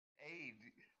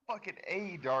Fucking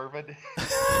A, Darvin.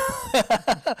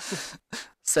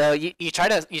 So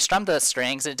you strum the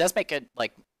strings, and it does make good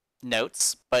like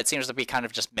notes, but it seems to be kind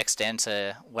of just mixed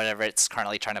into whatever it's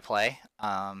currently trying to play.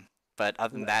 But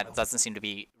other than that, it doesn't seem to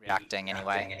be reacting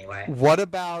anyway. What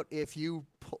about if you?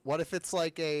 What if it's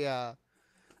like a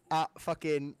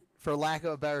fucking, for lack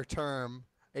of a better term,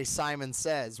 a Simon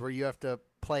Says, where you have to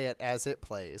play it as it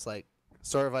plays, like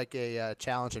sort of like a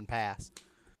challenge and pass.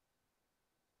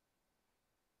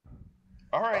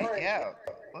 All right, yeah.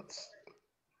 Let's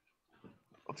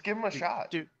give him a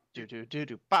shot. Do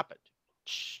pop it.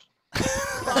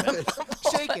 Pop it,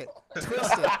 shake it,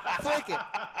 twist it, flick it,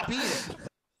 beat it,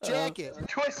 jack it,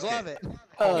 Twist glove it. it,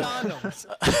 Oh. condoms.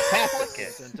 Flick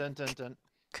it. Dun, dun, dun,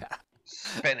 dun.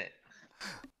 Spin it.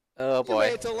 Oh You boy.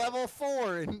 made it to level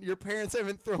 4, and your parents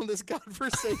haven't thrown this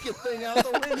godforsaken thing out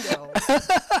the window.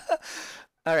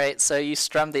 All right, so you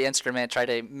strum the instrument, try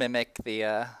to mimic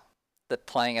the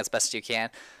playing as best you can.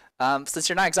 Since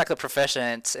you're not exactly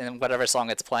proficient in whatever song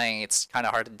it's playing, it's kind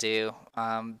of hard to do.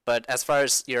 But as far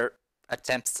as your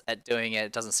attempts at doing it,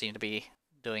 it doesn't seem to be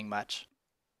doing much.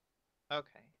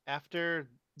 Okay. After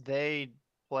they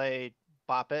play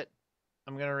Bop It,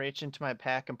 I'm going to reach into my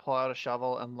pack and pull out a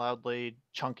shovel and loudly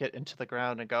chunk it into the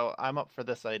ground and go, I'm up for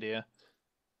this idea.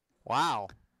 Wow.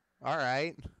 All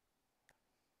right.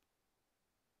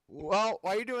 Well,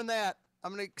 while you're doing that,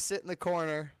 I'm gonna sit in the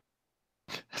corner,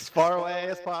 As far away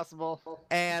as possible.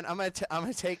 and I'm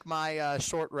gonna take my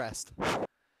short rest.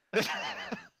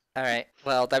 All right.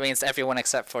 Well, that means everyone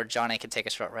except for Johnny can take a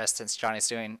short rest since Johnny's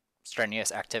doing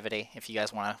strenuous activity. If you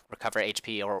guys want to recover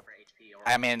HP, or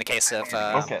I mean, in the case of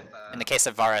Okay. in the case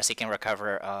of Varus, he can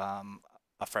recover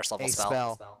a first level A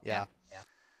spell. spell. Yeah.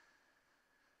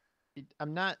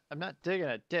 I'm not digging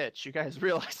a ditch. You guys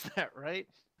realize that, right?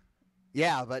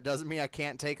 Yeah, but doesn't mean I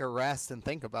can't take a rest and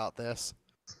think about this.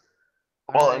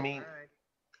 Well, I Alright, mean,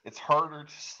 it's harder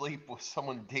to sleep with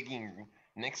someone digging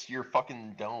next to your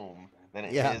fucking dome than it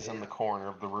is Yeah. in the corner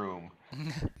of the room.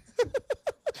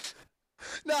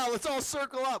 No, let's all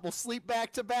circle up. We'll sleep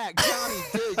back to back. Johnny,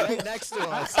 dig right next to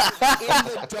us in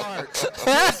the dark.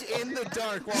 Dig in the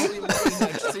dark while we lay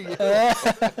next to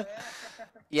you.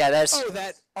 Yeah, that's.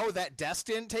 Oh, that desk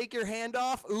didn't take your hand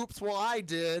off? Oops, well, I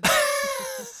did.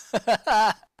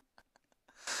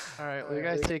 All right, well, you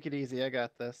guys take it easy. I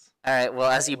got this. All right. Well,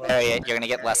 as you bury it, you're gonna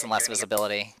get less and less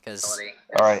visibility because.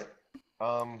 All right.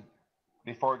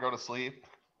 Before I go to sleep,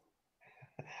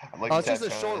 I'd like Oh, to it's just a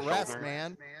tap Johnny short on the rest, shoulder.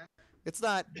 man. It's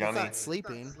not Johnny.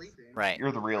 sleeping. Right.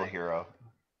 You're the real hero.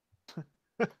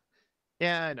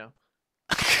 Yeah, I know.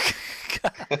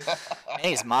 And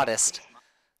he's modest.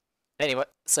 Anyway,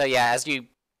 so yeah, as you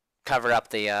cover up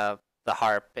the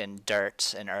harp in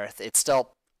dirt and earth, it's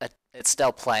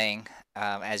still playing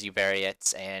as you bury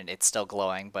it, and it's still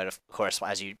glowing. But of course,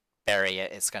 as you bury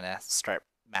it, it's gonna start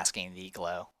masking the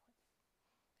glow,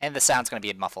 and the sound's gonna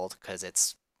be muffled because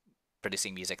it's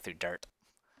producing music through dirt.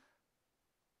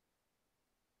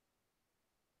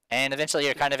 And eventually,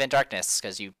 you're kind of in darkness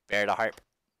because you buried a harp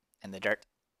in the dirt.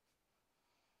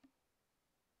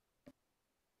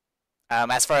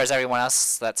 As far as everyone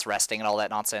else that's resting and all that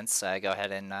nonsense, go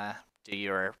ahead and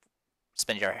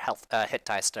spend your health hit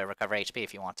dice to recover HP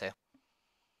if you want to.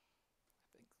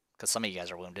 Because some of you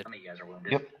guys are wounded.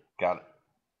 Yep, got it.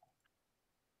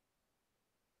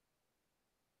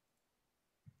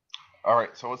 All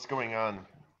right, so what's going on?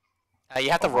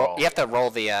 You have to roll. Overall. You have to roll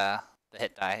the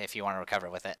hit die if you want to recover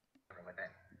with it.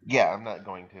 Yeah, I'm not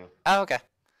going to. Oh, okay.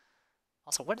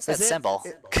 Also, what is that symbol?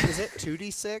 Is it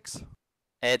 2d6?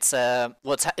 It's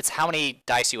it's how many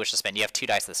dice you wish to spend. You have 2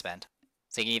 dice to spend,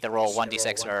 so you can either roll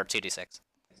 1d6 or 2d6.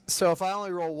 So if I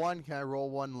only roll 1, can I roll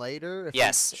 1 later? If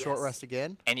Yes. it's short rest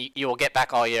again? And you will get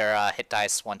back all your hit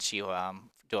dice once you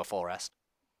do a full rest.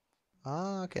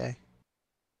 Ah, okay.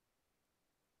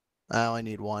 I only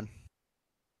need 1.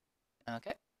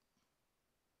 Okay.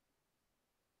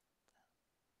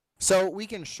 So we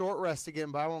can short rest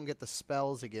again, but I won't get the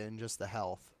spells again, just the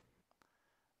health.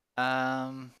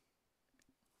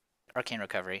 Arcane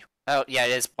recovery. Oh yeah,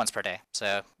 it is once per day.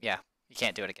 So yeah, you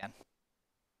can't do it again.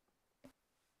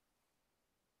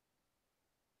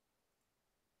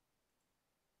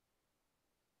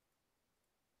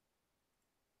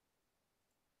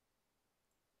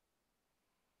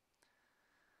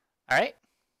 All right.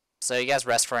 So you guys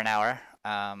rest for an hour.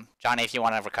 Johnny, if you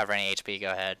want to recover any HP,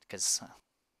 go ahead, because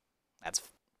that's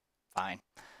fine.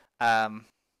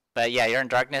 But yeah, you're in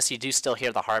darkness. You do still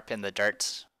hear the harp in the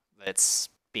dirt. Its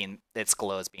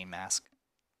glow is being masked.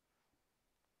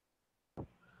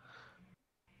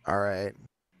 All right.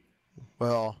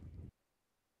 Well,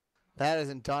 that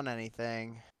hasn't done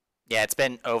anything. Yeah, it's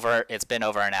been over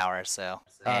an hour, so.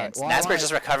 And well, Nasper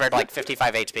just recovered like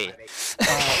 55 HP. No,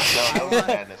 that was a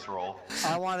madness roll.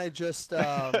 I want to just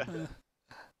I'm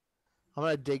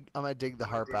gonna dig the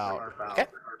harp out. Okay.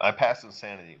 I passed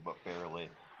insanity, but barely.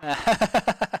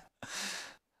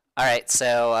 All right,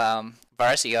 so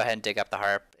Varus, you go ahead and dig up the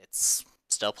harp. It's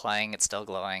still playing. It's still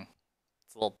glowing.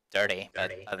 It's a little dirty,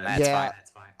 but other than that, Yeah. it's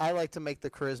fine. I like to make the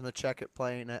charisma check at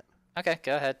playing it. Okay,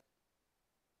 go ahead.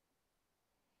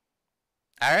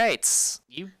 All right,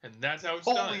 And that's how it's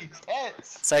Holy done.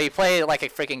 tits! so you play like a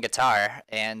freaking guitar,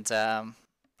 and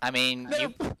I mean, Never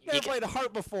you, played a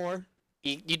harp before.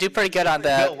 you do pretty good on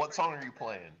Bill, the. what song are you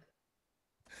playing?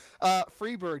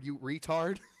 Freebird, you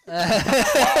retard. Wow,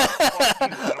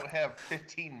 fuck you. I don't have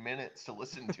 15 minutes to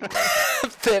listen to it.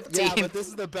 15. Yeah, but this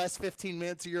is the best 15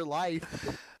 minutes of your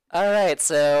life. All right,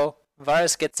 so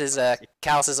Varus gets his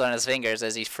calluses on his fingers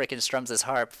as he freaking strums his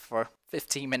harp for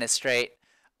 15 minutes straight.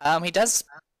 He does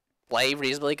play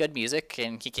reasonably good music,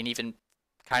 and he can even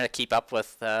kind of keep up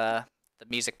with the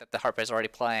music that the harp is already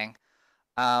playing.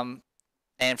 And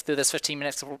through this 15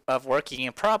 minutes of work, you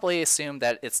can probably assume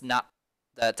that it's not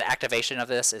the activation of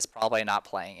this is probably not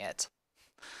playing it.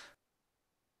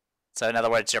 So in other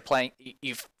words,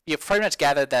 you've pretty much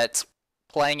gathered that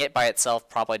playing it by itself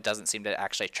probably doesn't seem to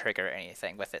actually trigger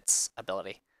anything with its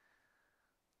ability.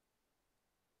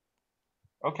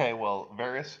 Okay, well,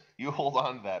 Varus, you hold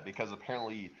on to that because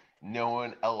apparently no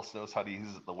one else knows how to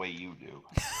use it the way you do.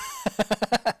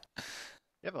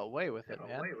 You have a way with it,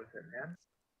 man.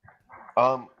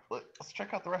 Let's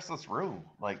check out the rest of this room.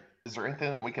 Like, is there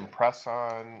anything we can press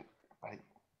on?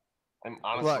 I'm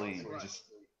honestly just.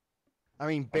 I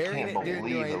mean, I burying can't it didn't do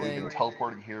believe that we've anything. been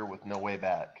teleported here with no way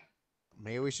back.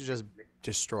 Maybe we should just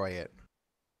destroy it.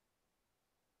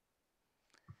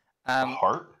 A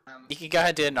heart? You can go ahead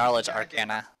and do a knowledge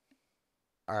arcana.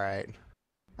 All right.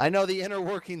 I know the inner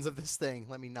workings of this thing.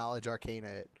 Let me knowledge arcana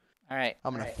it. All right.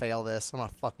 I'm gonna fail this. I'm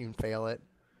gonna fucking fail it.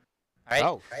 All right.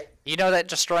 Oh. You know that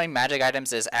destroying magic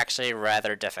items is actually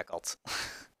rather difficult.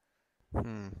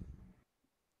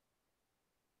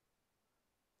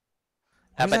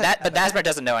 But Nasmer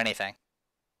doesn't know anything.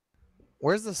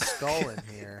 Where's the skull in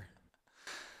here?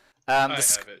 I have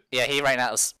it. Yeah, it's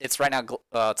right now.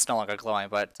 It's no longer glowing,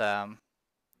 but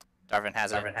Darvin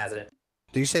has it.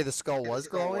 Do you say the skull was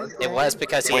glowing? It was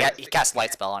because he cast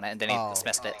light spell on it and then he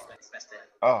dismissed it.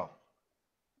 Oh.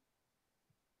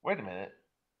 Wait a minute.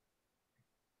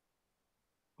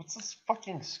 What's this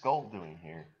fucking skull doing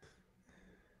here?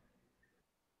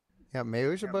 Yeah, maybe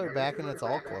we should put it back in its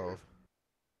alcove.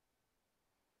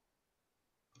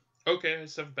 Okay, I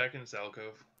stuff it back in its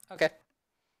alcove. Okay.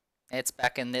 It's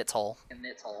back in its hole.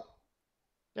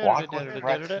 Walk with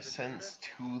reticence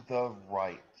to the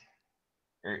right.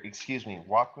 Or, excuse me,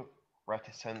 walk with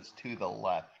reticence to the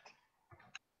left.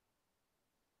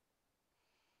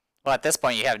 Well, at this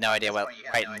point, you have no idea what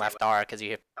right and left are because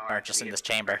you are just in this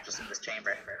chamber.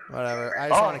 Whatever. I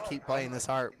just want to keep playing this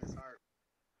harp.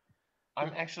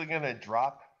 I'm actually going to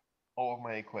drop all of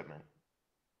my equipment.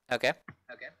 Okay.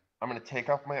 I'm going to take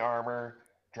off my armor,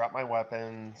 drop my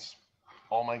weapons,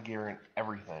 all my gear, and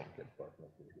everything.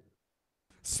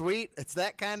 Sweet, it's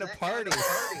that kind of party.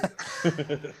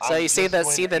 So you see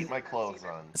keep my clothes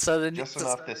on. Just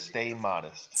enough to stay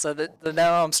modest. So the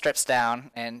gnome strips down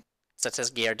and sets his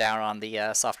gear down on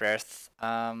the soft earth.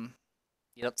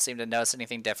 You don't seem to notice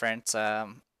anything different.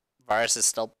 Varus is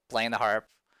still playing the harp,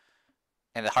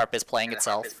 and the harp is playing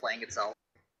itself.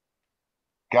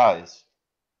 Guys,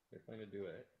 They're going to do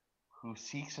it. who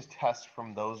seeks a test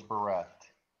from those bereft,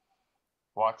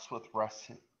 walks with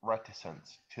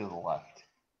reticence to the left.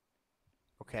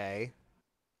 Okay.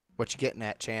 What you getting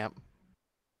at, champ?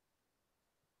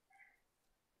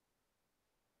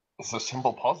 It's a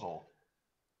simple puzzle.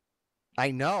 I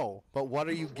know, but what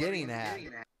are you getting at?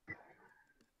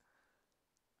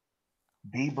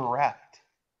 Be bereft.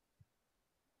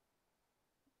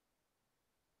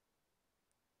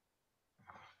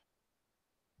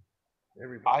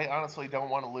 I honestly don't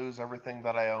want to lose everything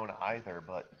that I own either,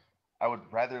 but I would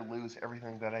rather lose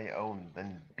everything that I own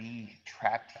than be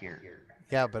trapped here.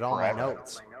 Yeah, but all my Forever.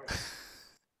 notes.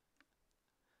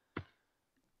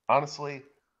 Honestly,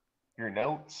 your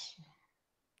notes,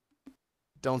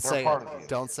 Don't They're say part it. of you.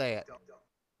 Don't say it.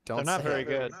 Don't They're not say very it.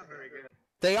 good.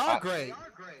 They are I- great.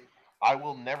 I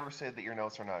will never say that your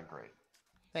notes are not great.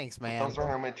 Thanks, man. Those are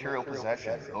no material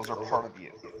possessions. Those are part of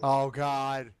you. Oh,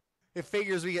 God. It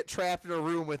figures we get trapped in a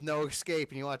room with no escape,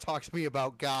 and you want to talk to me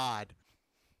about God.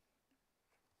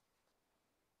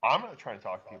 I'm going to try and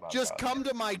talk to you about Just God. come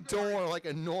to my door like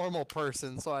a normal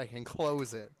person so I can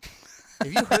close it.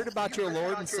 Have you heard about your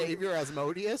Lord and Savior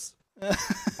Asmodeus?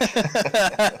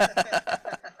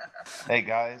 Hey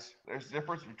guys, there's a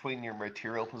difference between your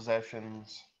material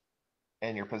possessions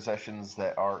and your possessions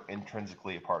that are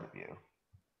intrinsically a part of you.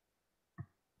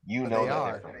 You But know they the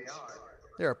are. difference.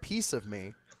 They're a piece of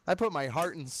me. I put my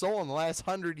heart and soul in the last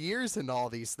 100 years into all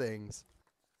these things.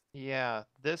 Yeah,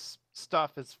 this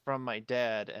stuff is from my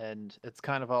dad, and it's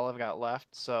kind of all I've got left.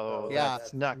 So Yeah.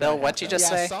 that's not. Bill, gonna what'd you happen.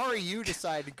 just Yeah, say? sorry you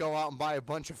decided to go out and buy a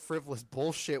bunch of frivolous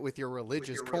bullshit with your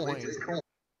religious coin.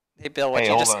 Hey, Bill, what'd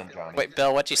Hey, you hold just... on, Johnny. Wait,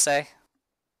 Bill, what'd you say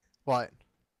What?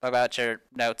 about your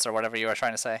notes or whatever you were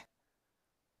trying to say?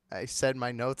 I said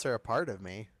my notes are a part of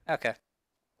me. Okay,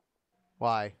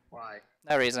 Why?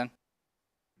 no reason.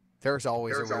 There's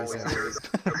always a reason.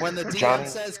 When the DM Johnny?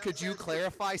 says, could you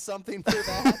clarify something for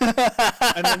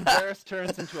that? And then Varys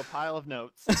turns into a pile of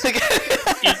notes.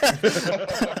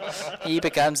 He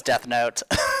becomes Death Note.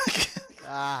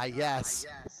 Ah, yes.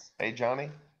 Hey, Johnny,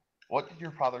 what did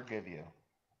your father give you?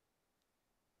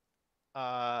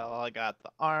 Well, I got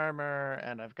the armor,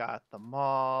 and I've got the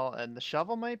maul, and the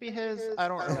shovel might be his. I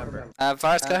don't remember.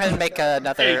 Varus, go ahead and make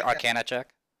another Arcana check.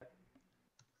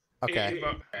 Okay.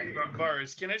 Hey,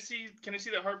 Varus, can I see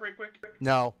that harp right quick?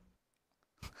 No.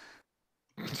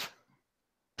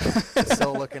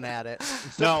 Still looking at it.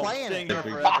 I'm still No, playing staying it. here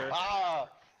forever.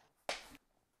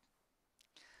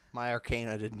 My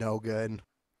Arcana did no good.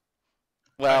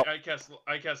 Well, I cast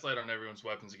light on everyone's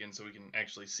weapons again, so we can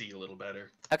actually see a little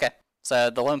better. okay. So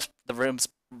the room's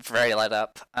very light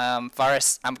up.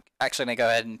 Varus, I'm actually gonna go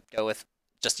ahead and go with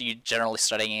just you generally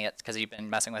studying it because you've been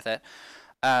messing with it.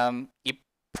 You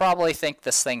probably think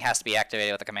this thing has to be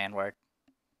activated with a command word.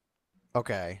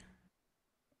 Okay.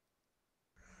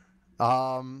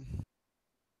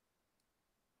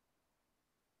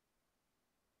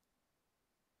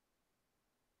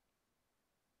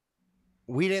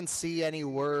 We didn't see any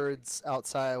words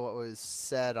outside of what was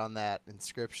said on that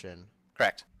inscription.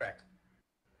 Correct.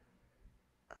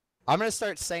 I'm gonna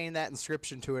start saying that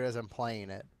inscription to it as I'm playing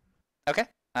it. Okay.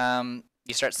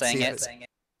 You start saying See if it. it's-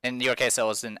 In your case, it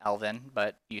was in Elven,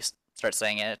 but you start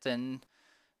saying it, and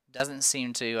doesn't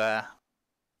seem to.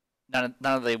 None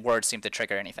of the words seem to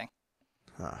trigger anything.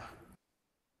 Huh.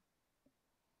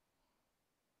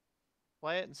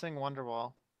 Play it and sing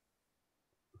Wonderwall.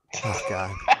 Oh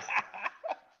God.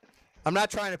 I'm not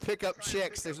trying to pick up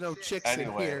chicks. There's no chicks in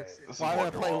Anyway, here. this is Why would I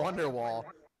play Wonderwall. Wonderwall?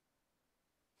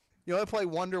 You only play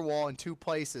Wonderwall in two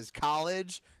places: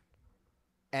 college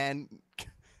and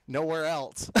nowhere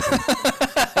else.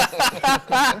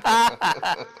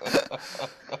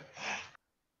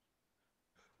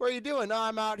 What are you doing? No,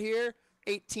 I'm out here.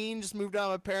 18, just moved out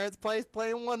of my parents' place,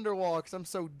 playing Wonderwall because I'm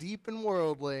so deep and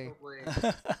worldly.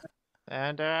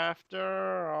 And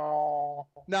after all.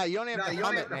 No, you don't have to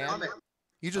hum it, man.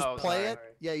 You just Oh, play sorry. it.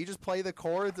 Yeah, you just play the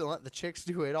chords and let the chicks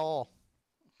do it all.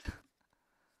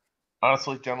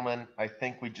 Honestly, gentlemen, I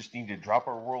think we just need to drop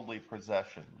our worldly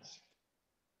possessions.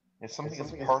 If something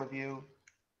is a part of you,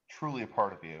 truly a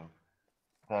part of you,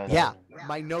 then Yeah,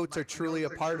 my notes are truly a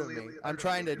part of me. I'm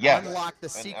trying to Yes, unlock the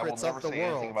and secrets I will of never the say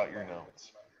anything world. about your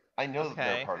notes. I know that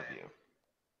they're Okay. a part of you.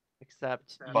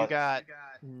 Except you But- got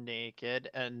naked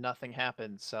and nothing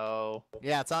happened, so.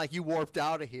 Yeah, it's not like you warped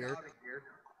out of here.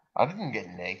 I didn't get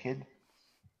naked.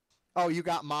 Oh, you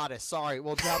got modest. Sorry.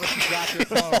 Well, now that you dropped your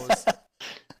clothes.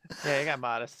 Yeah, you got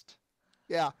modest.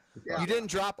 Yeah. You didn't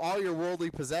drop all your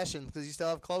worldly possessions because you still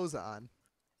have clothes on.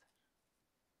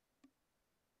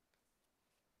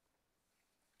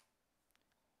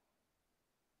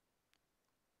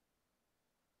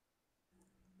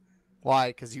 Why?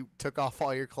 Because you took off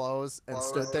all your clothes and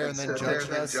stood there and then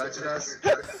judged us?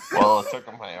 Well, it took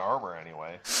my armor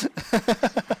anyway.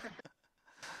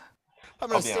 I'm I'll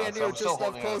going to be stand honest, here I'm with still just enough holding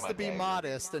on to clothes my to be dagger.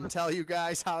 modest and tell you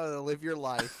guys how to live your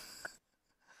life.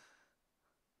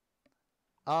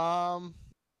 I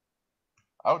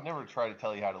would never try to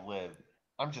tell you how to live.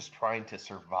 I'm just trying to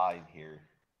survive here.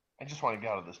 I just want to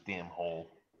get out of this damn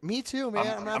hole. Me too,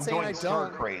 man. I'm not saying going I stir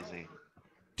don't. crazy.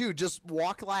 Dude, just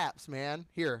walk laps, man.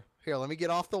 Here, let me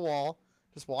get off the wall.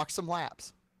 Just walk some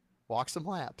laps. Walk some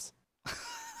laps.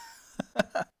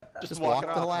 Just walk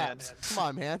the laps. Come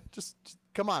on, man. Just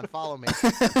come on, follow me.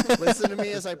 Listen to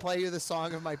me as I play you the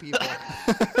song of my people.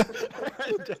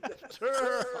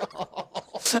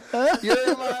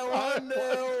 You're my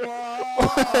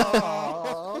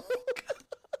Wonderwall.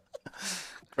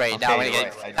 Great. Now I'm Okay, gonna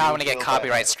right, I get now I'm do gonna get feel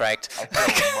copyright better. striked. I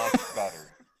feel much better.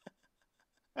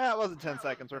 It wasn't 10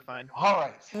 seconds, we're fine. All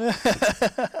right.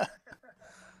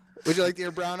 Would you like to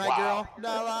hear Brown Eye Wow. Girl?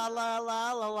 La la la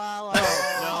la la la la.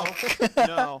 No,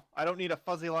 no, I don't need a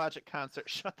Fuzzy Logic concert.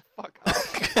 Shut the fuck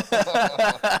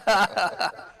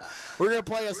up. We're gonna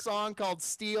play a song called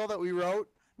 "Steel" that we wrote.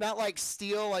 Not like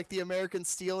steel, like the American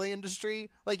steel industry.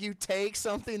 Like you take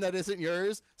something that isn't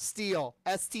yours, steal.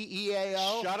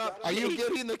 STEAL. Shut up. Are you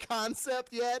getting the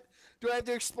concept yet? Do I have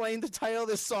to explain the title of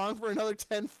this song for another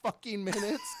 10 fucking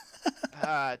minutes?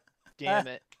 Ah, damn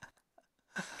it.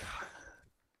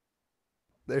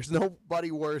 There's nobody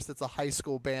worse that's a high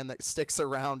school band that sticks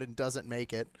around and doesn't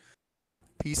make it.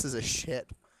 Pieces of shit.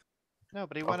 No,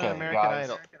 but he went Okay, on American guys.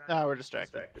 Idol. Oh, we're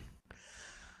distracted.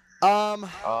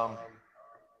 Alright.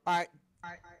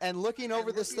 And looking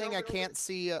over this thing, I can't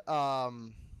see I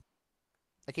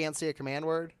can't see a command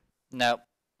word. Nope.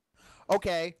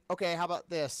 Okay, how about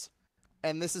this?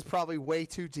 And this is probably way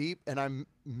too deep, and I'm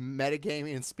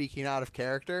metagaming and speaking out of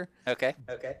character. Okay.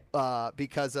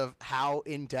 Because of how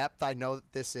in depth I know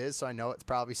that this is, so I know it's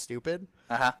probably stupid.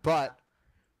 Uh-huh. But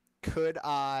could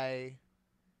I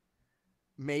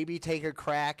maybe take a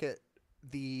crack at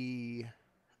the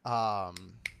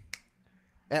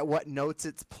at what notes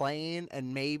it's playing,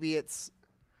 and maybe it's,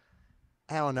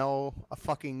 I don't know, a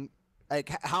fucking, like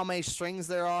how many strings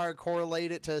there are,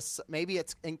 correlate it to, maybe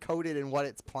it's encoded in what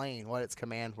it's playing, what its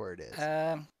command word is.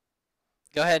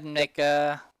 Go ahead and make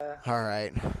a All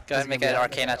right. go ahead and make an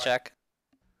Arcana check.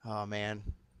 Oh man,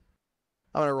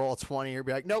 I'm gonna roll a 20 or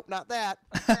be like, nope, not that.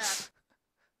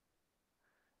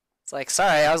 It's like,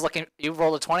 sorry, I was looking. You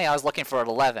rolled a 20. I was looking for an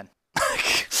 11.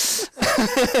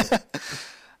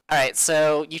 All right,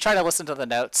 so you try to listen to the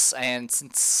notes, and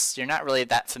since you're not really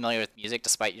that familiar with music,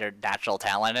 despite your natural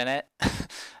talent in it,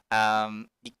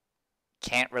 you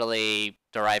can't really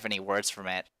derive any words from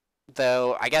it.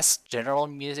 Though I guess general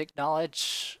music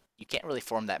knowledge, you can't really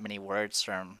form that many words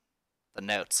from the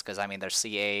notes, because I mean there's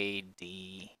C, A,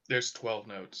 D. There's 12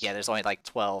 notes. Yeah, there's only like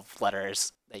 12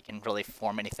 letters. They can really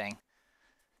form anything.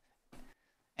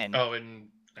 And Oh, and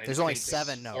I There's only think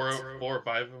 7 notes. Four or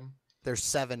 5 of them. There's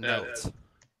 7 Yeah. notes.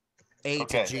 A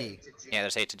Okay. to G. yeah,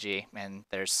 there's A to G, and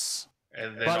there's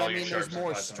And then But all I your mean, there's sharps and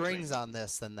more flats in strings between. on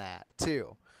this than that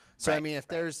too. So I Right. mean, if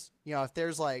there's, you know, if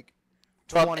there's like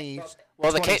Well, 20,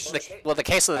 well the 20 case the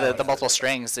case of the multiple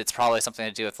strings, it's probably something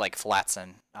to do with like flats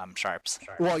and sharps.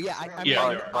 well, yeah, I Yeah, mean, there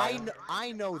I, are.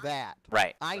 I know that.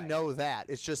 Right. I know that.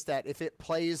 It's just that if it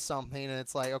plays something and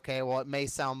it's like, okay, well, it may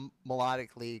sound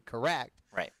melodically correct.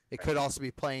 Right. It could also be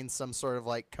playing some sort of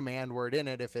like command word in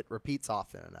it if it repeats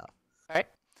often enough. All right.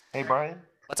 Hey Brian,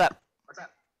 What's up?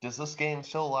 does this game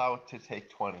still allow it to take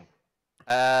 20?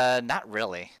 Not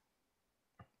really.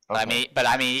 Okay. I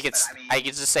mean, you could. I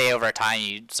could just say over time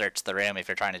you search the room if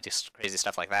you're trying to do crazy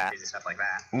stuff like that.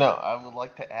 No, I would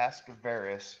like to ask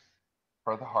Varys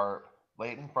for the harp,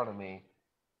 lay it in front of me,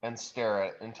 and stare at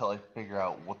it until I figure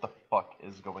out what the fuck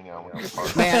is going on with this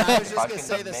harp. Man, I was If just gonna can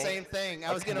say the make same thing.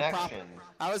 I a was gonna prop connection with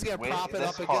it this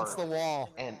up against the harp wall.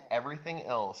 and everything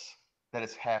else that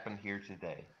has happened here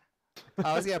today.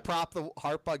 I was gonna prop the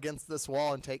harp against this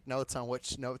wall and take notes on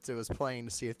which notes it was playing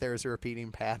to see if there was a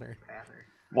repeating pattern.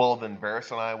 Well, then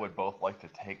Varys and I would both like to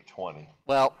take 20.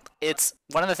 Well, it's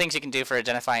one of the things you can do for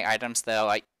identifying items, though.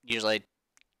 I usually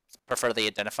prefer the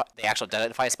actual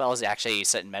identify spells. You actually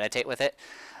sit and meditate with it.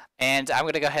 And I'm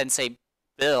gonna go ahead and say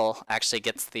Bill actually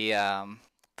gets the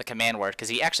command word because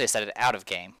he actually said it out of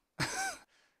game.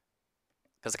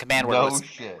 Because the command word No was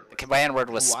shit. the command word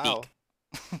was Wow.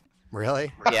 speak.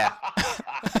 Really? Yeah.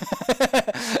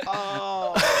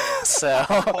 Oh. So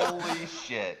Holy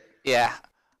shit. yeah.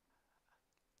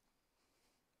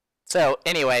 So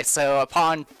anyway, so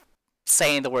upon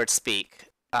saying the word speak,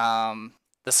 the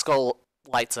skull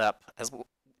lights up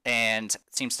and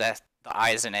seems to the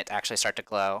eyes in it actually start to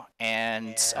glow.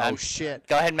 And Oh shit!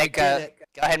 go ahead and make I did it.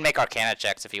 go ahead and make Arcana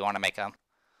checks if you want to make them.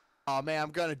 Oh man,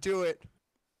 I'm gonna do it.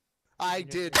 I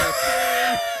did.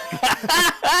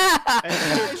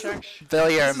 And check. Bill,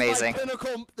 you're This is my amazing.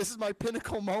 This is my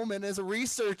pinnacle moment as a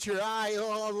researcher. I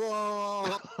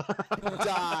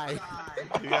die.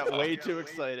 You got way too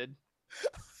excited.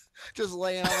 Just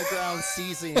laying on the ground,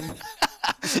 seizing.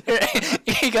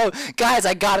 You go, guys,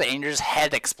 I got it, and your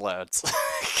head explodes.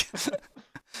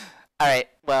 All right,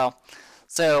 well,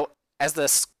 so as the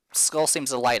skull seems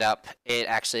to light up, it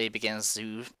actually begins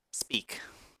to speak,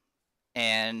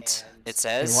 and it In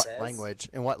says, what language?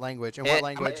 In what language? In what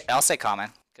language? I'll say common,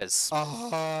 because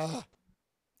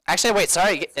Actually, wait,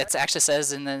 sorry, it actually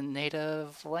says in the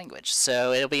native language,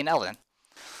 so it'll be in Elven.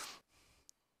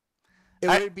 it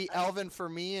I- would be Elven for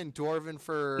me and Dwarven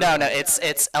for. No,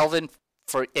 it's Elven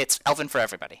for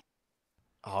everybody.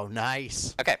 Oh,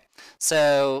 nice. Okay,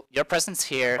 so your presence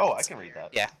here. Oh, I can read that.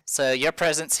 Yeah, so your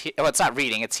presence here, well, it's not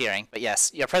reading, it's hearing, but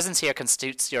yes, your presence here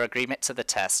constitutes your agreement to the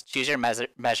test. Choose your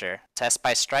measure, test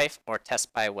by strife or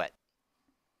test by wit.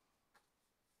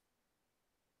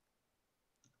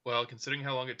 Well, considering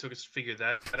how long it took us to figure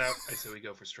that out, I say we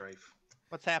go for Strife.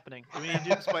 What's happening? Do we need to do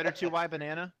the Spider 2Y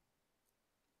banana?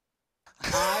 I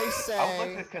I would like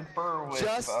say to confer with.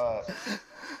 just-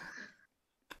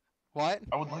 what?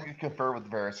 I would like to confer with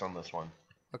Varys on this one.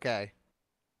 Okay.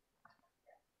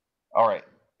 All right.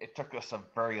 It took us a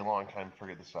very long time to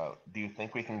figure this out. Do you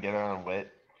think we can get it on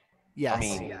wit? Yes. I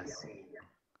mean,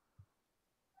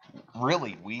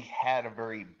 really, we had a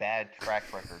very bad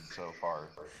track record so far.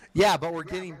 Yeah, but we're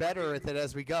getting better at it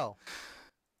as we go.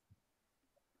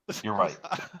 You're right.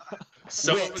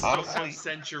 Some Wit. of us don't Honestly, have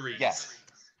centuries. Yes.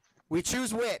 We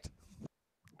choose wit.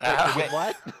 Wit.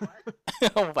 What?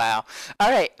 Oh, wow.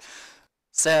 All right.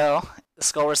 So the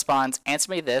skull responds, "Answer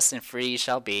me this, and free you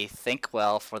shall be. Think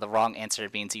well, for the wrong answer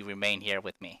means you remain here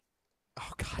with me."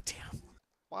 Oh goddamn.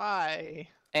 Why?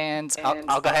 And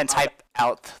I'll go ahead and type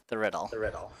out the riddle.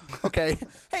 Okay.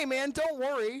 Hey man, don't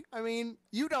worry. I mean,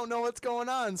 you don't know what's going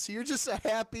on, so you're just a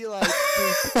happy like.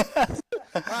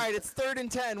 All right, it's 3rd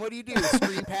and 10. What do you do?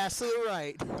 Screen pass to the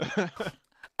right.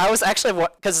 I was actually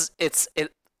because it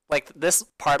like this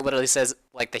part literally says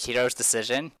like the hero's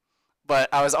decision, but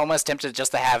I was almost tempted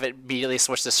just to have it immediately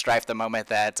switch to Strife the moment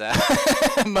that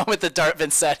moment the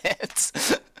Dartman said it.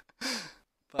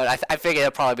 But I figured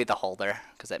it'd probably be the holder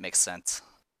because that makes sense.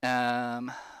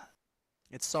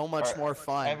 It's so much Alright, more I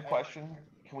fun. have a question.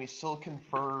 Can we still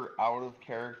confer out of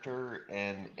character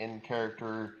and in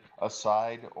character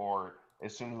aside, or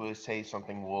as soon as we say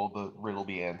something, will the riddle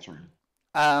be answered?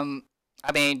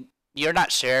 I mean, you're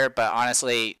not sure, but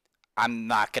honestly, I'm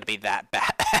not gonna be that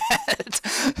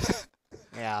bad.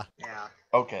 Yeah.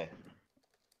 Okay.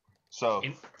 So,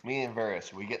 In- me and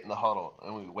Varys, we get in the huddle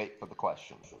and we wait for the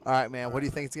question. All right, man. What do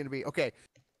you think it's gonna be? Okay.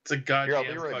 It's a Here, goddamn I'll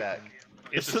be right fucking- back.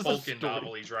 It's This a is a Tolkien story.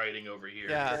 novel he's writing over here.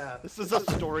 Yeah, this is a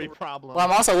story problem. Well,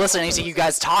 I'm also listening to you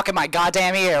guys talk in my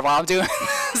goddamn ear while I'm doing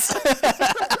this.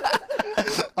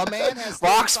 A man has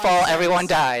Rocks 35 fall, cents. everyone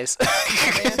dies. A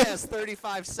man has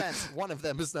 35 cents. One of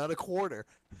them is not a quarter.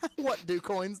 What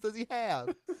coins does he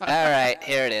have? Alright,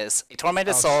 here it is. A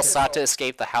tormented Oh, soul shit. sought to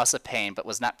escape the House of Pain, but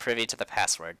was not privy to the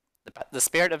password. The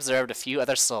spirit observed a few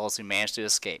other souls who managed to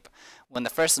escape. When the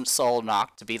first soul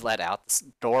knocked to be let out,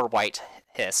 the door white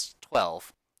hissed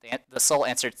 12. The soul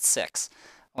answered 6.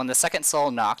 When the second soul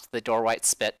knocked, the door white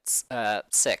spit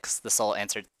 6. The soul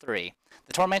answered 3.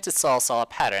 The tormented soul saw a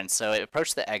pattern, so it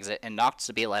approached the exit and knocked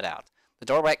to be let out. The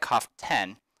door white coughed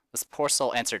 10. This poor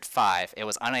soul answered 5. It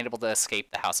was unable to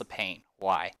escape the House of Pain.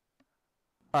 Why?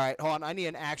 All right, hold on. I need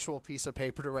an actual piece of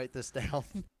paper to write this down.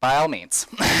 By all means.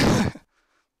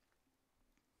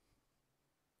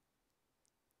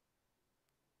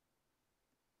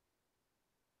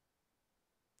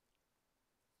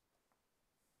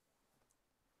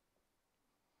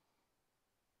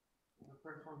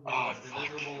 Oh,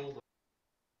 fuck.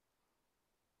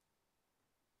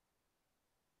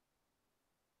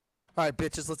 All right,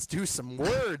 bitches, let's do some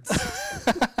words.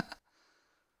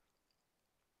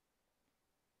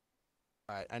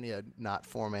 All right, I need to not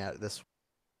format this.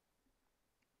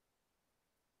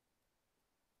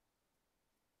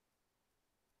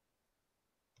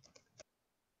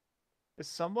 Is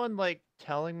someone like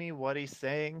telling me what he's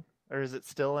saying, or is it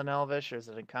still in Elvish, or is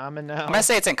it in Common now? I'm gonna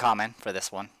say it's in common for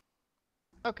this one.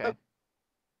 Okay.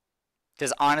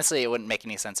 Because honestly, it wouldn't make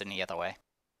any sense any other way.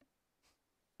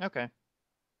 Okay.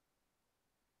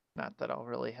 Not that I'll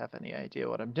really have any idea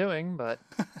what I'm doing, but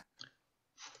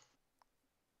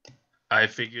I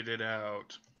figured it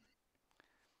out.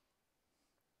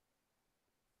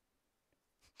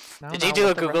 now Did I'll you do a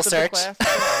let the Google rest of the search? class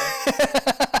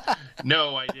try.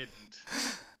 No, I didn't.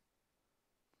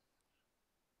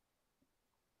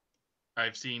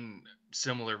 I've seen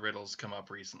similar riddles come up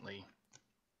recently.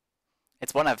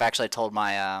 It's one I've actually told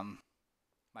my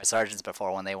my sergeants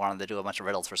before when they wanted to do a bunch of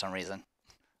riddles for some reason.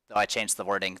 Though I changed the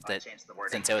wording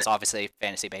since it was obviously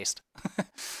fantasy based.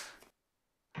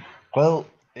 Well,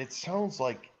 it sounds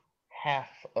like half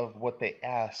of what they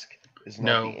ask is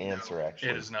not No, the answer,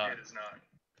 actually. It is not.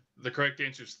 The correct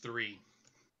answer is 3.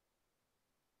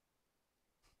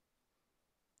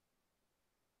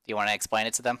 Do you want to explain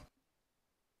it to them?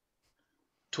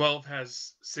 12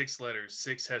 has 6 letters.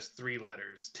 6 has 3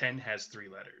 letters. 10 has 3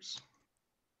 letters.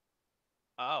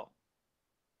 Oh.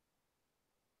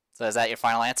 So is that your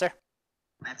final answer?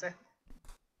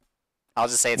 I'll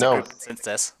just say it's No. a group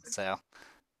census. So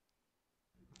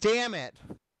Damn it!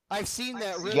 I've seen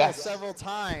that riddle Yes. several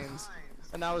times,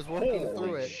 and I was working through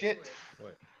Holy it. shit.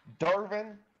 What?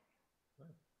 Darvin,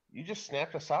 you just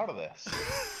snapped us out of this.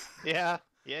 Yeah.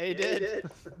 Yeah, he did.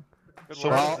 Good So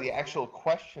work. what was the actual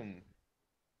question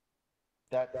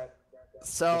that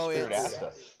So the spirit it's asked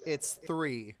us? it's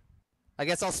 3. I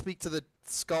guess I'll speak to the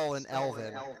skull in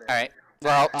Elven. All right.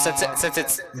 Well, since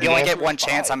it's you only get one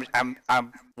chance,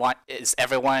 is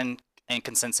everyone in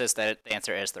consensus that the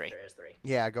answer is 3?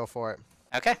 Yeah, go for it.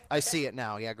 Okay. I see it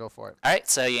now. Yeah, go for it. All right.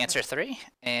 So you answer 3,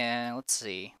 and let's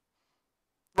see.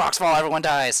 Rocks fall, everyone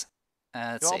dies.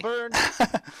 Let's You all see. burn.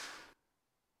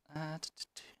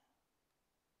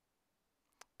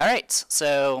 All right.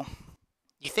 So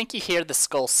you think you hear the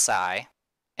skull sigh,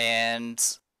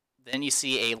 and then you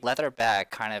see a leather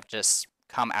bag kind of just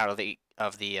come out of the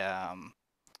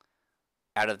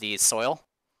soil,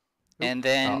 and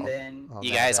then Oh,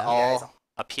 you bad, guys bad. all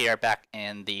appear back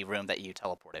in the room that you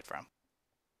teleported from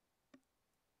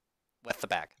with the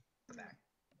bag.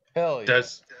 Hell yeah.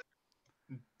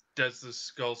 Does the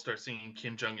skull start singing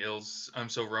Kim Jong Il's "I'm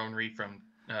So Ronry" from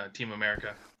Team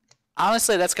America?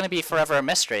 Honestly, that's going to be forever a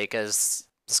mystery because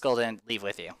the skull didn't leave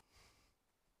with you.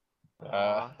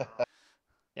 Uh,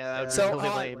 Yeah, that would So, be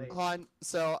really lame.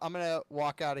 so I'm gonna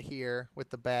walk out of here with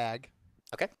the bag.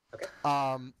 Okay.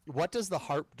 What does the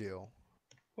harp do?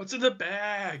 What's in the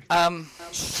bag?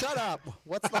 Shut up.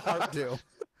 What's the harp do?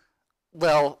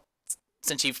 Well,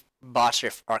 since you've botched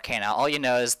your Arcana, all you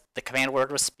know is the command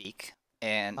word was speak,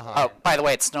 and Uh-huh. oh, by the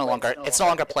way, it's no longer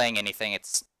playing anything.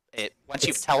 Once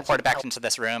you've teleported back into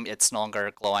this room, it's no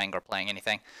longer glowing or playing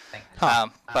anything. Huh.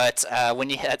 But when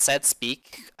you had said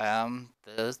speak,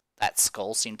 that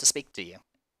skull seemed to speak to you.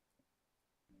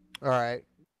 All right.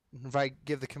 If I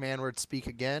give the command word speak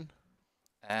again.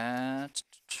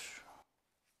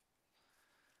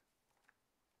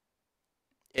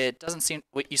 It doesn't seem.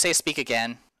 You say speak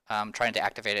again. Trying to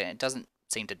activate it. It doesn't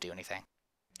seem to do anything.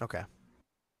 Okay.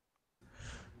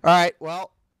 All right.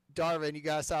 Well, Darvin, you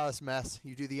got us out of this mess.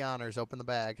 You do the honors. Open the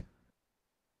bag.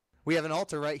 We have an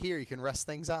altar right here. You can rest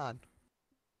things on.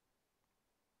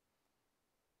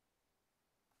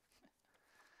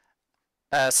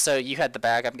 So you had the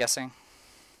bag, I'm guessing.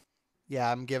 Yeah,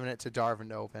 I'm giving it to Darvin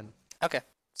to open. Okay.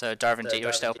 So Darvin, do you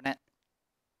wish to open it?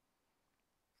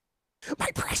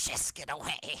 My precious, get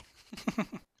away.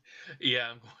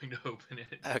 Yeah, I'm going to open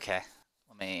it. Okay.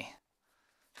 Let me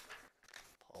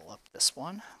pull up this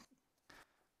one.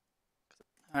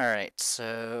 All right.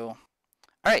 So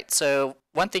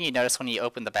one thing you notice when you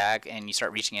open the bag and you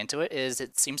start reaching into it is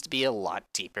it seems to be a lot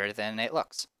deeper than it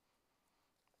looks.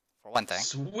 For one thing.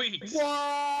 Sweet.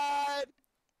 What?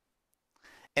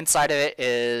 Inside of it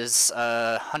is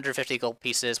 150 gold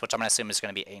pieces, which I'm going to assume is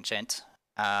going to be ancient.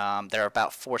 There are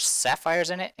about 4 sapphires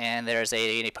in it, and there's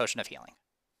a potion of healing.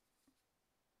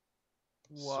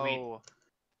 Whoa.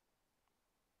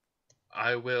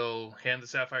 I will hand the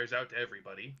sapphires out to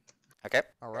everybody. Okay.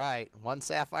 All right. 1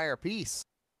 sapphire apiece.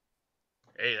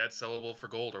 Hey, that's sellable for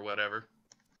gold or whatever.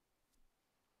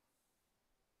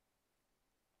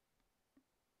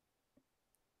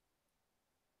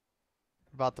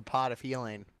 About the pot of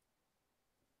healing.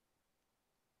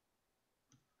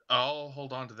 I'll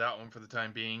hold on to that one for the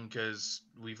time being because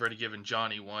we've already given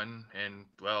Johnny one, and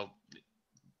well,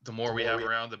 the more we have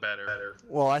around, the better.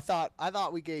 Well, I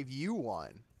thought we gave you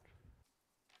one.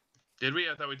 Did we?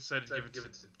 I thought we decided to give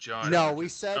it to Johnny. No, we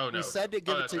said Oh, we no. said to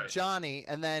give Oh, it that's to right. Johnny,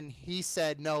 and then he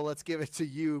said no. Let's give it to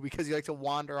you because you like to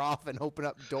wander off and open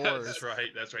up doors. That's right.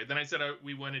 That's right. Then I said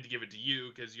we wanted to give it to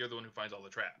you because you're the one who finds all the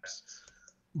traps.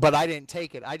 But I didn't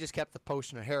take it. I just kept the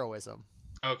potion of heroism.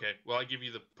 Okay. Well, I give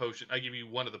you the potion. I give you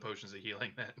one of the potions of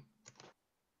healing then.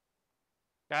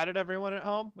 Got it, everyone at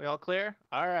home? We all clear?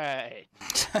 All right.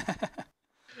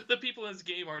 The people in this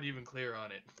game aren't even clear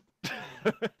on it.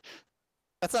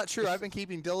 That's not true. I've been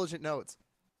keeping diligent notes.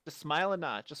 Just smile and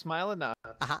nod. Just smile and nod.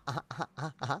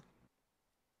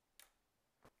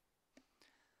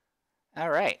 All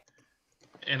right.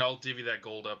 And I'll divvy that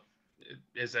gold up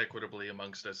as equitably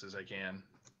amongst us as I can.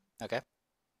 Okay.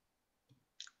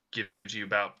 Gives you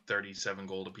about 37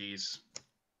 gold apiece.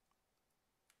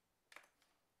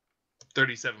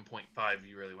 37.5 if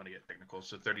you really want to get technical.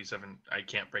 So 37, I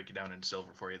can't break it down into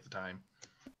silver for you at the time.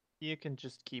 You can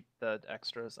just keep the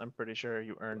extras. I'm pretty sure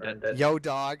you earned it. Yo,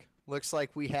 dog. Looks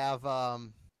like we have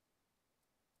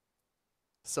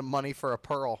some money for a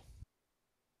pearl.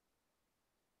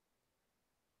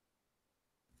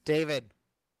 David.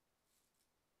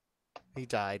 He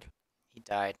died. He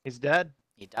died. He's dead.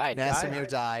 He died. Nasimir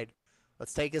died.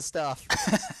 Let's take his stuff.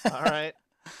 All right.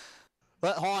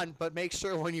 But hold on, but make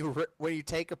sure when you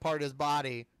take apart his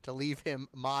body to leave him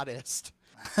modest.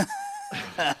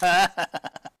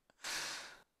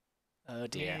 Oh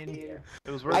dear.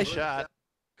 It was worth a shot.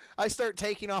 I start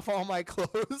taking off all my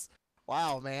clothes.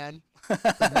 Wow, man.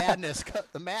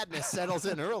 The madness settles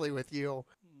in early with you.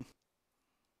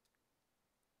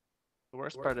 The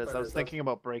worst part is I was thinking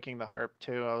about breaking the harp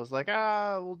too. I was like,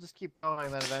 we'll just keep going.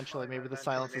 Then eventually, maybe the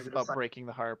silence is about breaking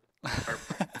the harp. I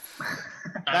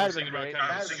That'd was be thinking about great.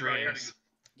 cutting the strings.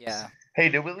 Yeah. Hey,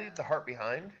 did we leave the heart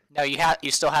behind? No,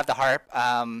 you still have the harp.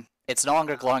 It's no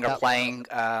longer glowing or Yep. playing.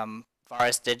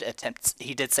 Varus did attempt.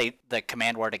 He did say the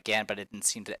command word again, but it didn't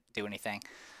seem to do anything.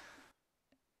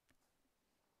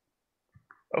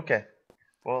 Okay.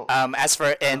 Well, As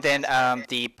for and then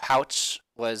the pouch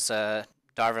was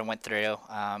Darvin went through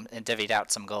and divvied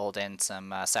out some gold and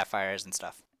some sapphires and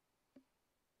stuff.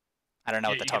 I don't know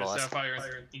Yeah, what the you get total a is.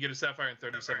 sapphire. You get a sapphire and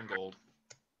 37 gold.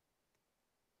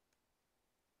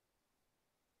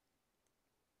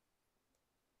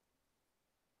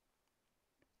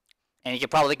 And you can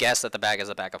probably guess that the bag is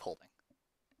a bag of holding.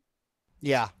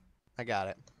 Yeah, I got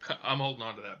it. I'm holding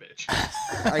on to that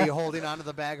bitch. Are you holding onto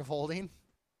the bag of holding?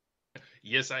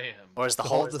 Yes, I am. Or is the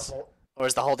Hold hold this, or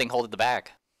is the holding holding the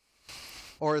bag?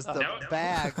 or is the No.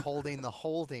 bag holding the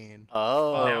holding?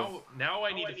 Oh. Now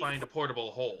I need to find a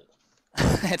portable hole.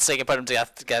 So you can put them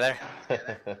together.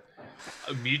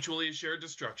 A mutually assured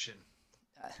destruction.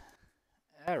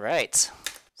 All right.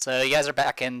 So you guys are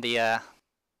back in the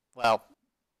well,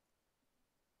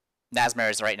 Nazmir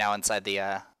is right now inside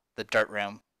the dirt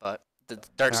room, but the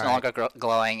dirt's no Alright. longer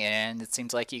glowing, and it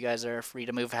seems like you guys are free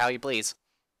to move how you please.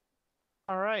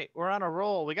 All right, we're on a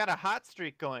roll. We got a hot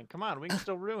streak going. Come on, we can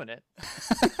still ruin it.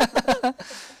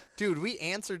 Dude, we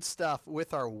answered stuff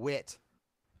with our wit.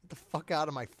 Get the fuck out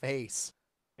of my face.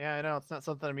 Yeah, I know. It's not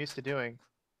something I'm used to doing.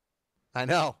 I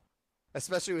know.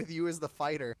 Especially with you as the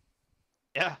fighter.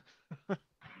 Yeah.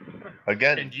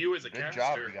 Again, And you as a good caster.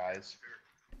 job, you guys.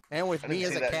 And with I me didn't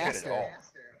as see a that shit at caster. all.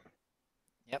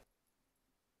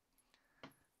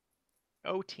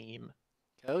 Go team.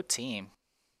 Go team.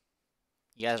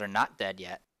 You guys are not dead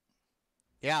yet.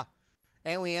 Yeah.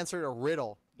 And we answered a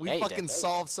riddle. We Yeah, you fucking did.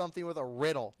 solved something with a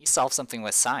riddle. You solved something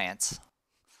with science.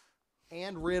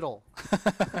 And riddle.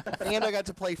 And I got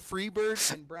to play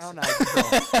Freebird and Brown Eyed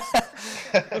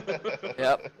Girl.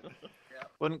 Yep.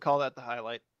 Wouldn't call that the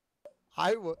highlight.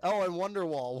 Oh, and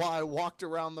Wonderwall while I walked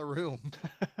around the room.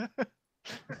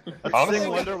 Honestly,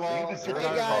 Sing you Wonderwall deserve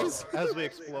Hey, it. guys. as we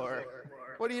explore.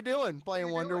 What are you doing? Playing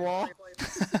Wonderwall?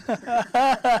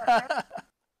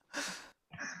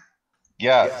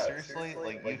 Yeah, seriously,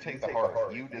 like you take the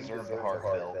heart. You deserve the heart,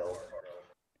 Bill.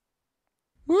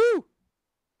 Woo!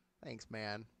 Thanks,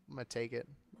 man. I'm gonna take it.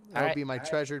 That'll Alright. be my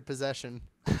treasured possession.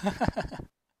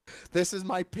 This is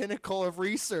my pinnacle of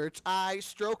research. I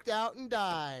stroked out and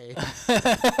die.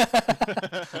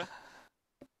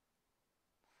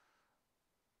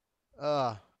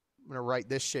 I'm gonna write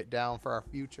this shit down for our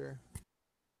future.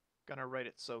 Gonna write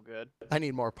it so good. I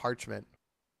need more parchment.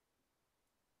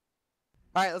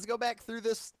 All right, let's go back through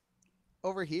this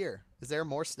over here. Is there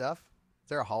more stuff? Is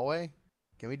there a hallway?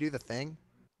 Can we do the thing?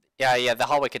 Yeah, the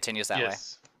hallway continues that way.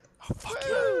 Yes. Oh, fuck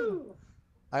you.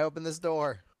 I open this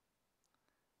door.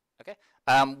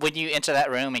 When you enter that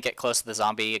room and get close to the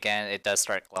zombie again, it does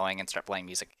start glowing and start playing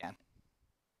music again.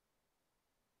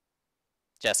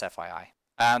 Just FYI.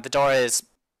 The door is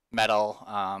metal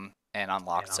and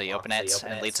unlocked, so you open it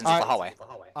and it leads into the Alright. hallway.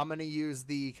 I'm gonna use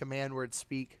the command word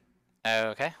speak.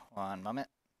 Okay, one moment.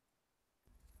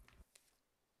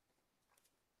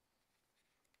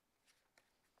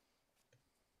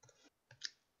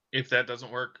 If that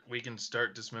doesn't work, we can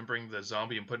start dismembering the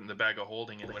zombie and put it in the bag of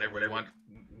holding and whenever we want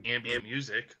ambient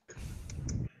music.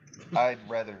 I'd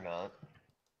rather not.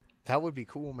 That would be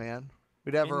cool, man.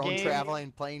 We'd have our own In-game-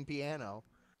 traveling playing piano.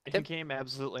 In game,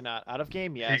 absolutely not. Out of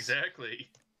game, yes. Exactly.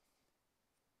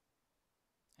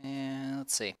 And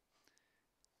let's see.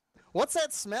 What's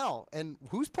that smell? And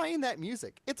who's playing that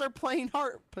music? It's our playing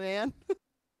harp, man.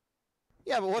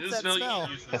 Yeah, but what's This that smell, you smell?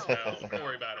 can use the smell. Don't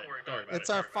worry about it. Don't worry about It's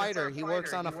it. our fighter. He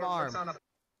works on a farm.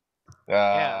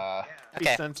 Yeah. Be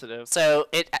Okay. sensitive. So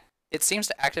it seems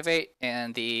to activate,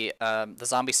 and the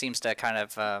zombie seems to kind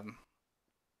of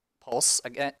pulse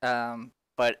again,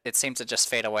 but it seems to just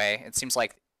fade away. It seems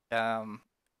like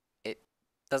it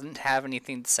doesn't have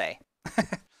anything to say.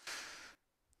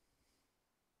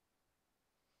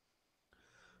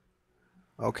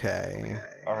 Okay.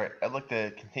 All right, I'd like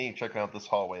to continue checking out this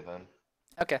hallway then.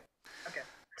 Okay.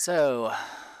 So, go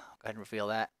ahead and reveal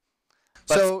that.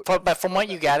 But, So- but from what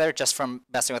you gather, just from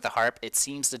messing with the harp, it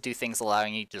seems to do things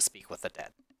allowing you to speak with the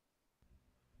dead.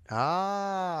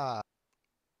 Ah.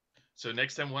 So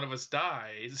next time one of us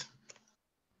dies.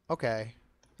 Okay.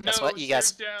 Guess No, what you guys?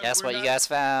 stairs down. Guess We're what you not- guys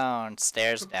found?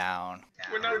 Stairs down.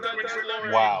 We're not done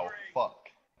exploring. Wow, fuck.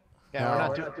 Yeah, No. we're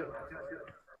not doing.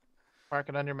 Mark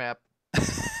it on your map.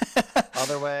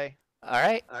 Other way. All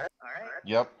right.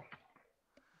 Yep.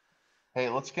 Hey,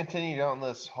 let's continue down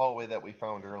this hallway that we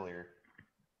found earlier.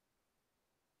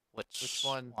 Which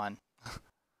one?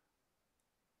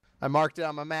 I marked it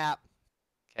on my map.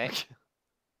 Okay.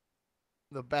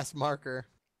 The best marker.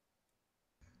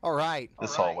 All right.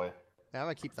 This hallway. Now I'm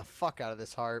gonna keep the fuck out of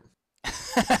this harp.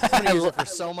 I'm gonna use it for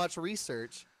so much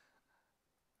research.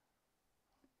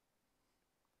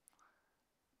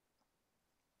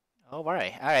 Oh, all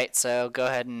right. All right. So go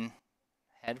ahead and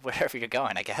head wherever you're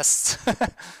going, I guess.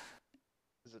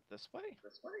 Is it this way?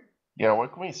 Yeah,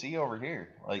 what can we see over here?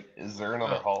 Like, is there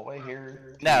another hallway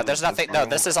here? No, to there's this nothing. No, room?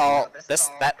 this is all.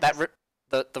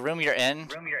 The room you're in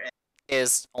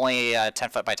is only 10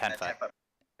 foot by 10 foot.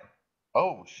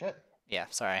 Oh shit. Yeah.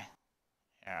 Sorry.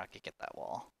 Here, I could get that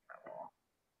wall.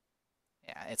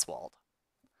 Yeah, it's walled.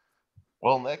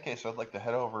 Well, in that case, I'd like to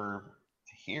head over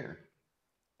to here.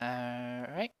 All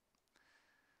right.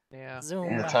 Yeah. Zoom.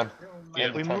 In the time, Yeah,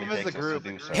 in the we time move it as a takes us to group.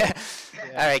 do so. Yeah.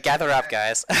 All right, gather up,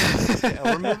 guys. Yeah,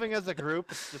 we're moving as a group.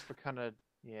 It's just we're kind of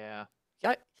yeah.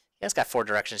 You guys got 4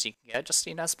 directions you can go. Just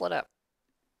split up.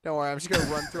 Don't worry, I'm just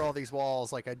gonna run through all these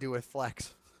walls like I do with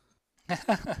Flex.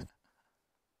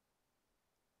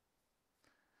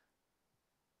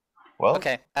 Well,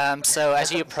 Okay. So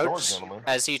as you Check out this door, approach, gentlemen.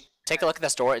 as you take a look at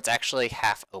this door, it's actually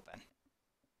half open.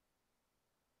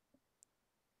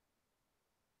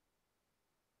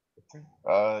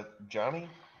 Johnny,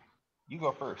 you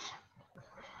go first.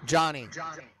 Johnny,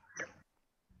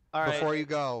 All right. before you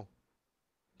go,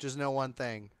 just know one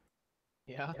thing.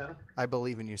 Yeah. I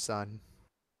believe in you, son.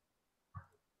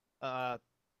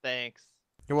 Thanks.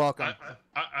 You're welcome.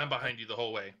 I'm behind you the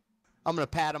whole way. I'm gonna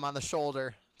pat him on the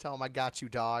shoulder. Tell him I got you,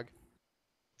 dog.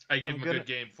 I give I'm him a gonna- good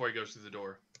game before he goes through the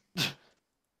door.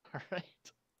 All right.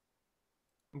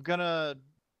 I'm gonna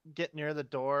get near the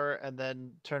door and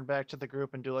then turn back to the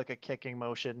group and do like a kicking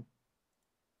motion.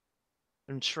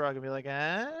 And shrug and be like,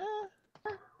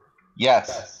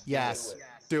 Yes. Yes,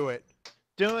 do it.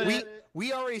 doing We it.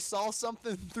 we already saw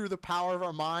something through the power of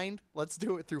our mind. Let's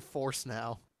do it through force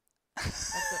now.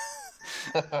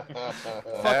 Fuck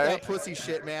Alright. that pussy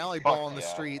shit, man. I only ball in the yeah.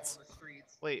 streets.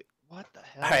 Wait, what the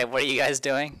hell? All right, what are you guys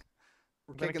doing?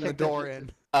 We're gonna kicking the kick the- door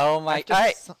in. Oh my! After All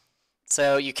right. so-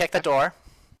 So you kick the door,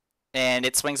 and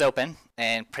it swings open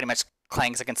and pretty much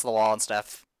clangs against the wall and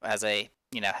stuff as a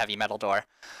heavy metal door.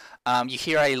 You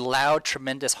hear a loud,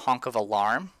 tremendous honk of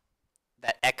alarm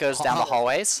that echoes down the Honk.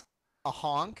 hallways. A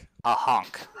honk. A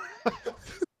honk.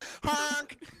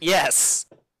 Honk. Yes.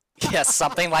 Yes,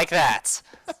 something like that.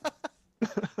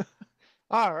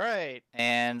 All right.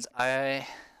 And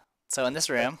so in this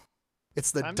room,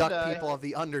 It's the Time to duck die. people of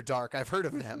the Underdark. I've heard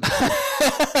of them.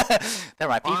 they're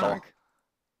my people. Honk.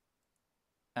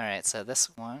 All right, so this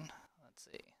one, let's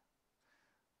see.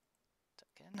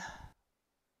 Token.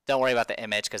 Don't worry about the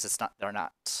image because they're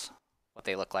not what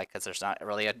they look like because there's not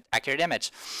really an accurate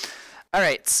image. All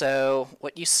right, so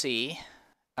what you see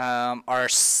are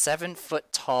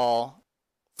 7-foot tall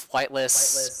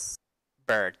flightless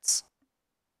birds.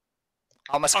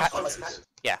 Almost.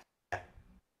 Yeah.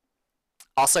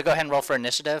 Also, go ahead and roll for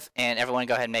initiative, and everyone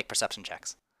go ahead and make perception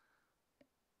checks.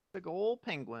 Big old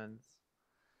penguins.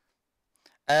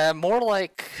 More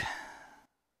like,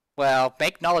 well,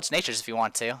 make knowledge natures if you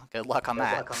want to. Good luck on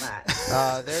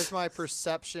that. There's my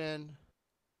perception.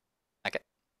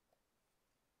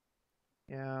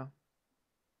 Yeah.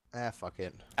 Ah, fuck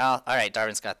it. Oh, all right.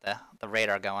 Darwin's got the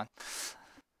radar going.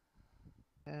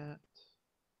 Cat.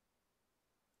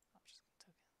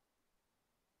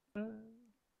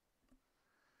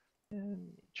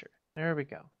 And nature. There we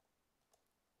go.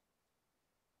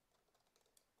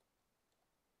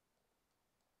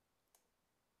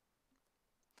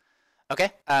 Okay.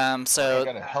 I So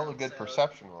got a hella good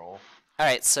perception roll. all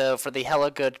right. So for the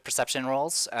hella good perception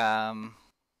rolls,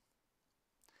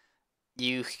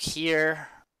 you hear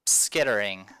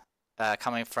skittering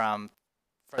coming from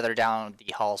further down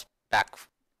the halls back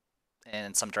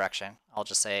in some direction. I'll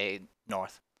just say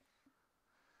north.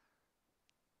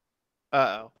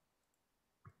 Uh-oh.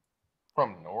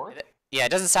 From north? Yeah, it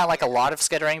doesn't sound like a lot of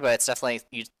skittering, but it's definitely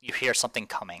you hear something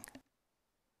coming.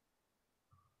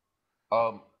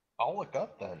 I'll look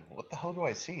up then. What the hell do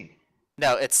I see?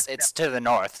 No, it's to the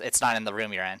north. It's not in the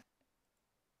room you're in.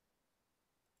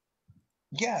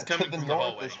 Yeah, It's to coming the from the north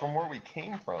hallway. is from where we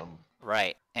came from.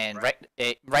 Right, and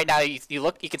right now you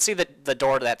look, you can see the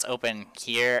door that's open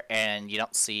here, and you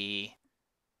don't see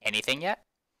anything yet.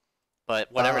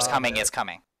 But whatever's coming is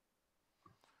coming.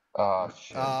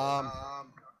 Shit.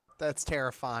 That's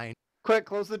terrifying. Quick,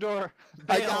 close the door.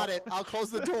 I Bail. got it. I'll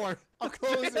close the door. I'll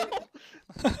close it.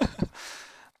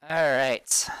 All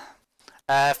right.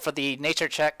 For the nature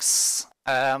checks,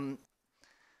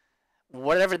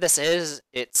 whatever this is,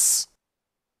 it's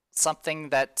something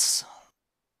that's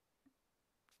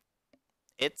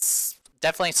it's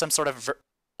definitely some sort of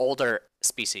older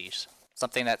species,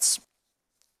 something that's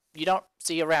you don't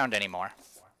see around anymore.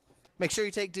 Make sure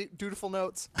you take dutiful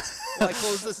notes while I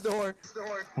close this door.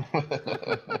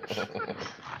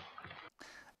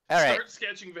 All right. Start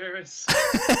sketching Varys.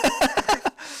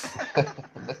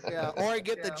 Yeah, or I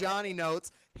get the Johnny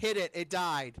notes. Hit it. It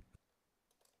died.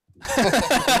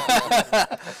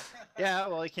 Yeah,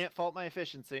 well, you can't fault my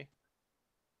efficiency.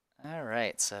 All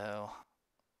right, so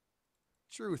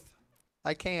Truth.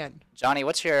 I can. Johnny,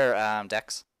 what's your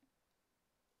dex?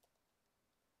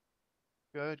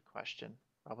 Good question.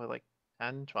 Probably like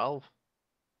 10, 12.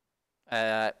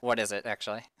 What is it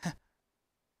actually?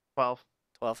 12.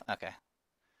 12. Okay.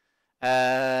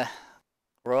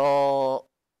 Roll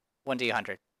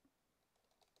 1d100.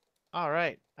 All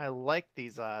right. I like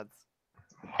these odds.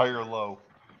 High or low?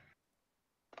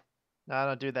 No, I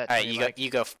don't do that. All to right, me, you go.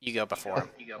 Mike. You go before.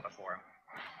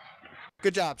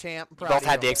 Good job, champ. I'm You proud both of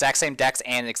had the you. exact same dex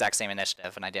and the exact same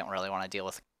initiative, and I didn't really want to deal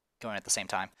with going at the same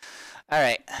time. All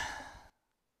right.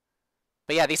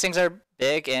 But yeah, these things are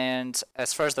big, and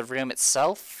as far as the room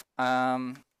itself,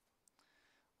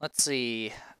 let's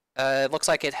see. It looks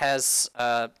like it has,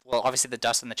 well, obviously the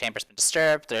dust in the chamber's been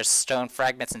disturbed. There's stone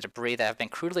fragments and debris that have been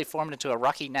crudely formed into a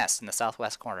rocky nest in the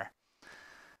southwest corner.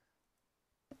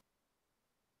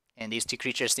 And these two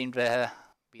creatures seem to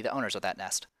be the owners of that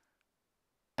nest.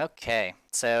 Okay,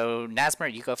 so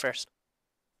Nazmir, you go first.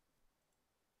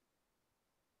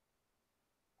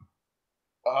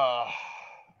 I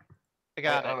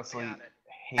got it. honestly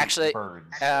hate Actually, birds.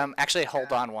 Actually,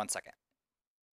 hold on one second.